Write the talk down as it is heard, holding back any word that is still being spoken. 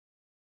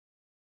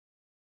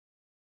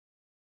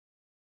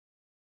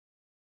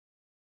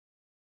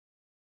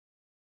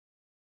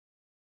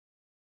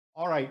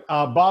All right,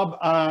 Bob,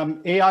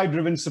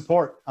 AI-driven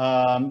support.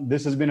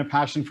 This has been a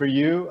passion for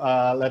you.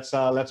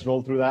 Let's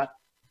roll through that.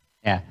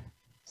 Yeah,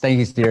 thank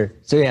you, Steer.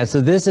 So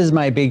this is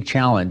my big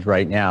challenge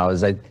right now.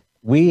 Is that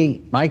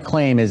my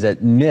claim is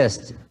that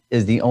Mist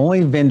is the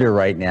only vendor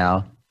right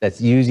now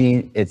that's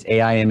using its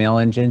AI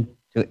ML engine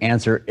to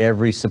answer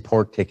every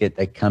support ticket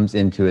that comes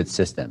into its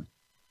system.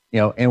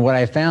 And what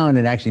I found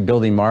in actually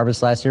building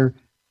Marvis last year,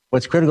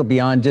 what's critical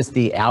beyond just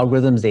the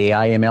algorithms, the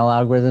AI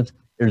ML algorithms,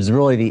 there's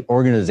really the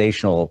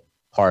organizational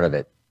part of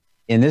it.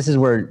 And this is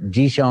where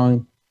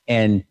Jishong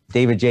and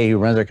David J, who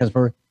runs our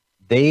customer,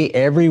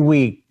 every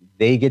week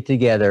they get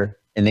together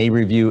and they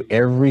review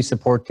every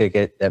support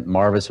ticket that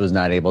Marvis was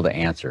not able to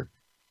answer.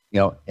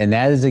 And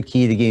that is the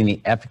key to getting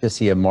the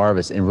efficacy of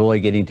Marvis and really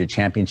getting to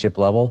championship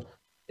level.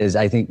 Is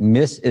I think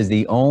Mist is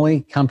the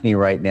only company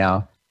right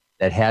now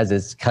that has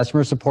its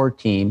customer support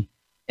team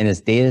and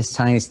its data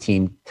science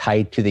team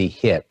tied to the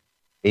hip,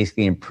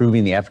 basically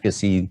improving the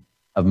efficacy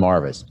of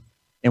Marvis.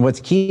 And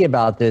what's key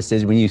about this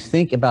is when you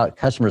think about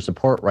customer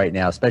support right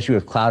now, especially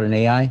with cloud and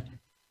AI,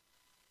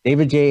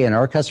 David J and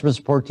our customer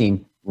support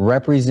team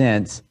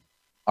represents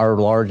our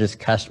largest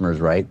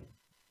customers, right?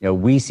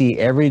 We see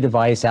every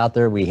device out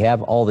there. We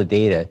have all the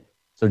data.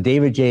 So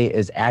David J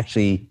is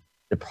actually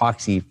the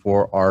proxy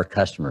for our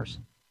customers.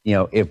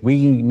 If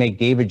we can make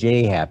David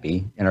J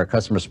happy and our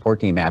customer support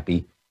team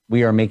happy,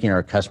 we are making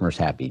our customers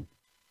happy.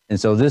 And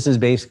so this is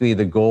basically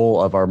the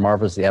goal of our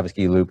Marvis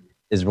Advocacy Loop,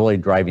 is really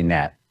driving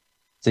that.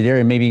 So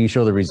Darren, maybe you can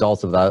show the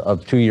results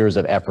of 2 years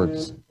of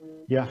efforts.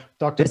 Yeah,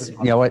 Dr.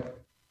 You know what?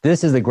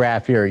 This is the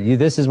graph here.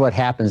 This is what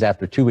happens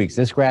after 2 weeks.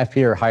 This graph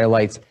here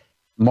highlights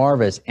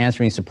Marvis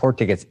answering support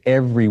tickets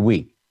every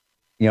week.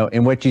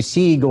 And what you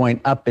see going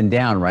up and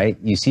down, right?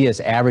 You see us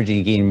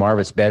averaging getting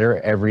Marvis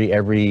better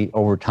every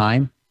over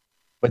time.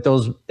 What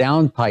those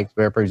down pikes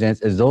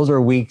represents is those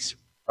are weeks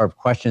of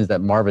questions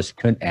that Marvis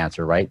couldn't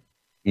answer, right?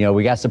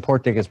 We got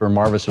support tickets where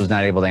Marvis was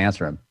not able to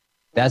answer them.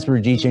 That's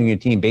where Jishong and your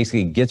team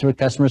basically gets with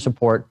customer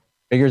support,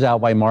 figures out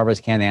why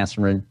Marvis can't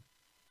answer them,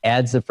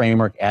 adds the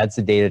framework, adds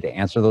the data to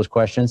answer those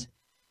questions.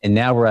 And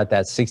now we're at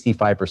that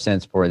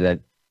 65% support, that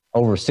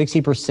over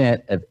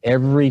 60% of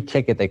every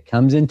ticket that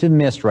comes into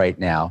Mist right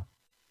now,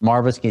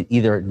 Marvis can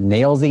either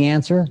nails the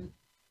answer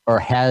or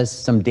has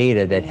some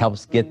data that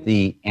helps get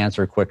the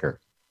answer quicker,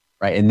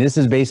 right? And this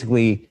is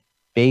basically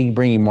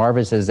bringing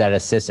Marvis as that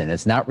assistant.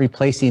 It's not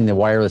replacing the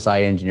wireless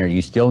AI engineer.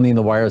 You still need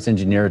the wireless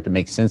engineer to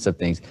make sense of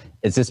things.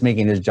 It's just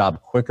making his job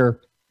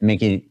quicker and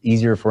making it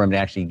easier for him to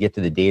actually get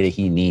to the data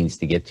he needs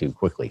to get to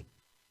quickly.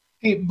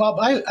 Hey, Bob,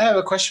 I have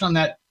a question on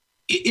that.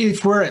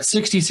 If we're at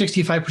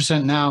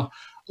 65% now,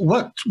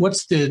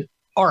 what's the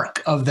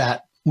arc of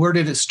that? Where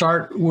did it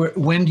start?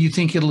 When do you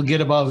think it'll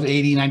get above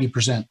 80,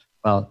 90%?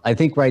 Well, I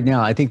think right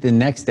now, I think the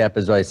next step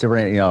is, I said,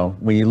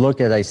 when you look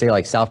at, I say,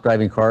 like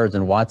self-driving cars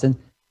and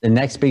Watson, the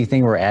next big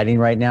thing we're adding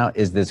right now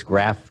is this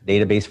graph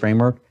database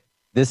framework.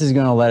 This is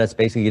going to let us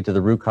basically get to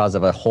the root cause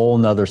of a whole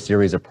nother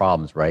series of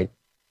problems, right?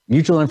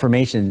 Mutual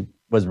information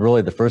was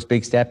really the first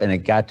big step, and it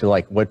got to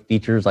like what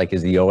features, like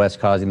is the OS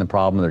causing the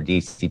problem or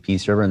DHCP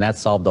server, and that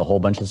solved a whole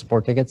bunch of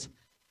support tickets.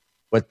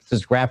 What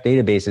this graph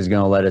database is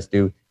going to let us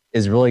do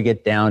is really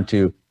get down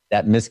to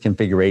that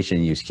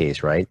misconfiguration use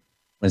case, right?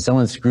 When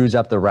someone screws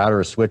up the router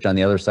or switch on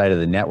the other side of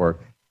the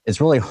network, it's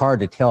really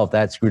hard to tell if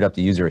that screwed up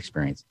the user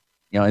experience.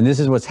 And this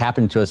is what's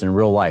happened to us in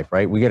real life,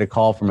 right? We get a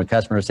call from a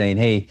customer saying,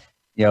 hey,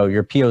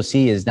 your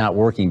POC is not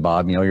working,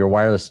 Bob. Your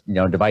wireless,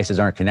 devices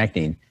aren't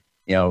connecting.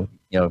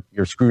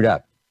 You're screwed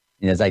up.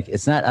 It's like,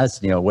 it's not us.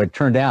 What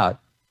turned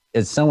out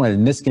is someone had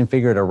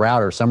misconfigured a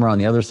router somewhere on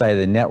the other side of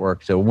the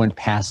network, so it went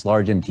past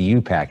large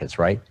MTU packets,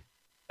 right?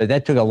 But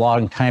that took a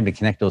long time to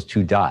connect those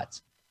two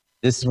dots.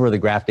 This is where the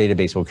graph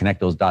database will connect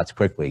those dots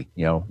quickly.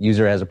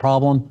 User has a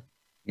problem.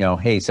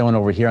 Hey, someone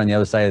over here on the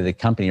other side of the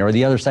company or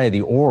the other side of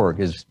the org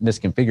has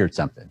misconfigured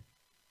something.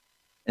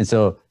 And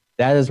so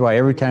that is why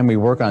every time we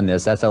work on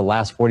this, that's the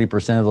last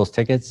 40% of those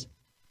tickets.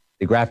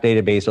 The graph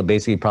database will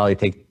basically probably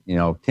take, 10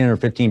 or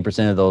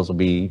 15% of those will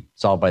be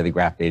solved by the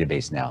graph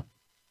database now.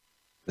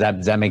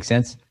 Does that make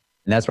sense?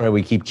 And that's why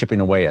we keep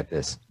chipping away at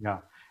this. Yeah.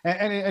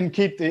 And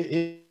Keith,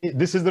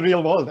 this is the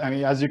real world. I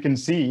mean, as you can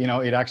see,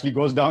 it actually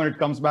goes down, it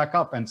comes back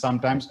up, and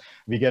sometimes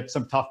we get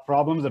some tough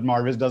problems that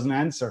Marvis doesn't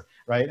answer,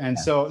 right? And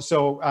yeah.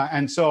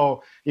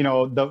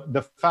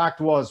 The fact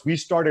was we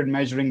started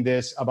measuring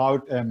this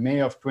about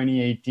May of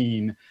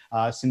 2018.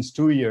 Since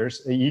 2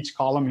 years, each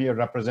column here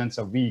represents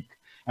a week.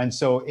 And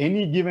so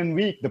any given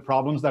week, the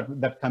problems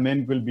that come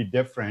in will be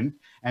different.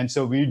 And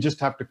so we just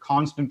have to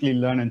constantly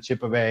learn and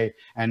chip away.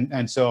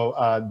 And so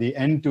the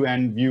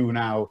end-to-end view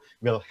now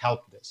will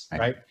help this,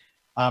 right?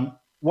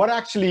 What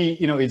actually,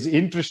 is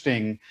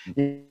interesting,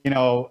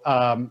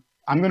 I'm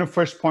going to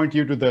first point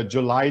you to the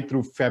July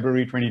through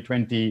February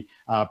 2020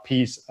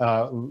 piece.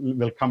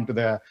 We'll come to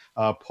the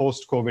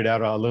post-COVID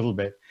era a little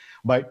bit.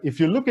 But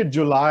if you look at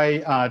July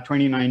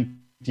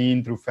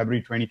 2019 through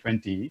February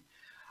 2020,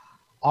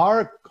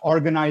 our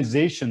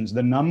organizations,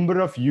 the number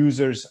of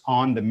users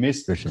on the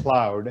Mist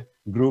cloud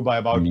grew by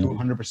about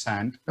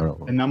 200%.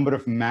 The number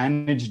of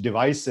managed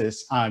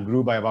devices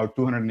grew by about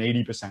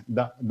 280%.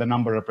 The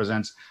number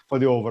represents for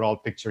the overall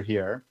picture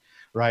here,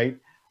 right?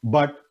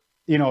 But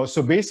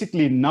so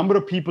basically, number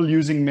of people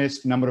using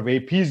Mist, number of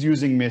APs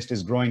using Mist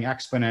is growing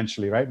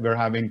exponentially, right? We're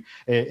having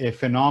a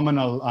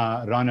phenomenal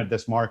run at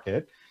this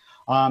market.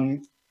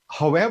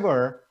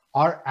 However,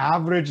 our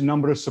average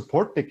number of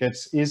support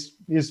tickets is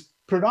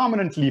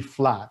predominantly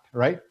flat,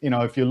 right?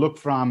 If you look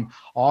from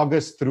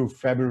August through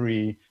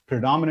February,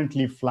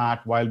 predominantly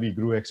flat while we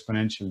grew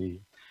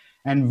exponentially.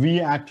 And we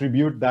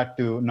attribute that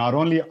to not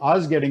only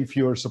us getting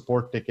fewer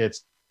support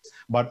tickets,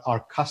 but our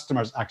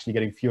customers actually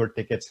getting fewer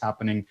tickets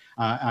happening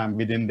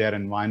within their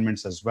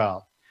environments as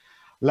well.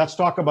 Let's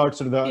talk about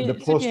sort of the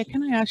post. Yeah,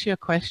 can I ask you a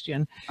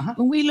question?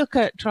 When we look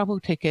at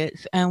trouble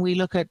tickets and we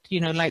look at,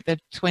 like the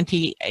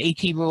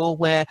 2080 rule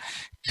where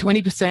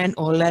 20%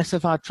 or less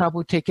of our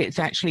trouble tickets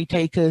actually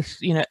take us,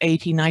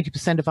 80,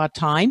 90% of our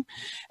time.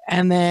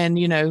 And then,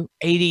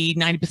 80,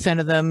 90%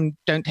 of them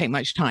don't take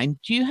much time.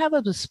 Do you have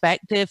a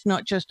perspective,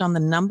 not just on the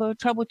number of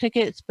trouble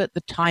tickets, but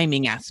the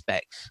timing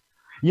aspects?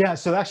 Yeah,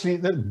 so actually,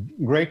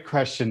 great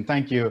question.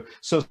 Thank you.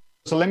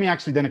 So let me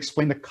actually then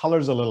explain the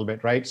colors a little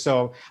bit, right?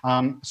 So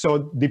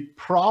the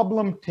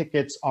problem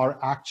tickets are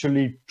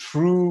actually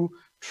true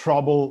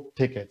trouble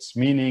tickets,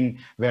 meaning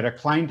where a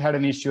client had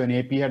an issue, an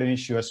AP had an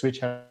issue, a switch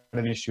had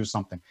an issue,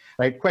 something,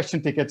 right?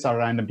 Question tickets are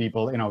random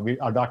people.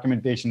 Our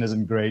documentation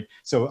isn't great,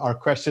 so our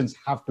questions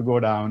have to go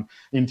down.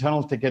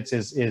 Internal tickets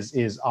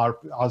is our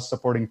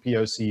supporting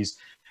POCs.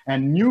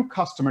 And new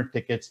customer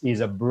tickets is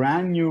a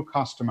brand new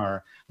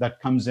customer that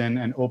comes in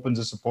and opens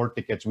the support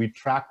tickets. We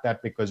track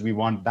that because we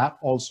want that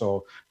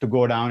also to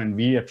go down, and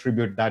we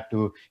attribute that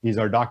to, is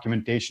our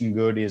documentation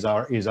good? Is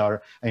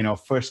our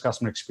first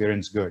customer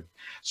experience good?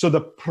 So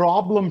the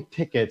problem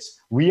tickets,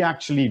 we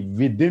actually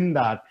within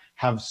that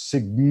have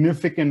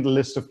significant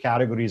list of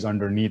categories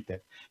underneath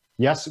it.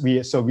 Yes,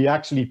 we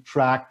actually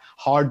track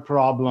hard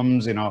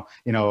problems, and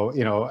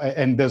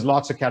there's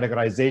lots of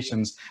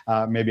categorizations.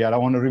 Maybe I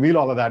don't want to reveal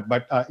all of that,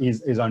 but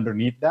is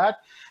underneath that.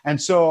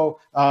 And so,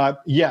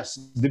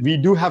 yes, we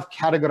do have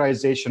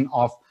categorization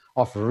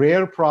of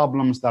rare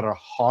problems that are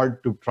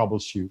hard to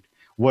troubleshoot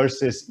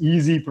versus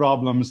easy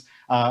problems,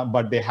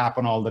 but they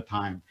happen all the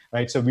time,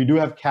 right? So we do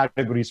have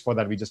categories for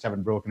that. We just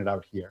haven't broken it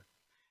out here.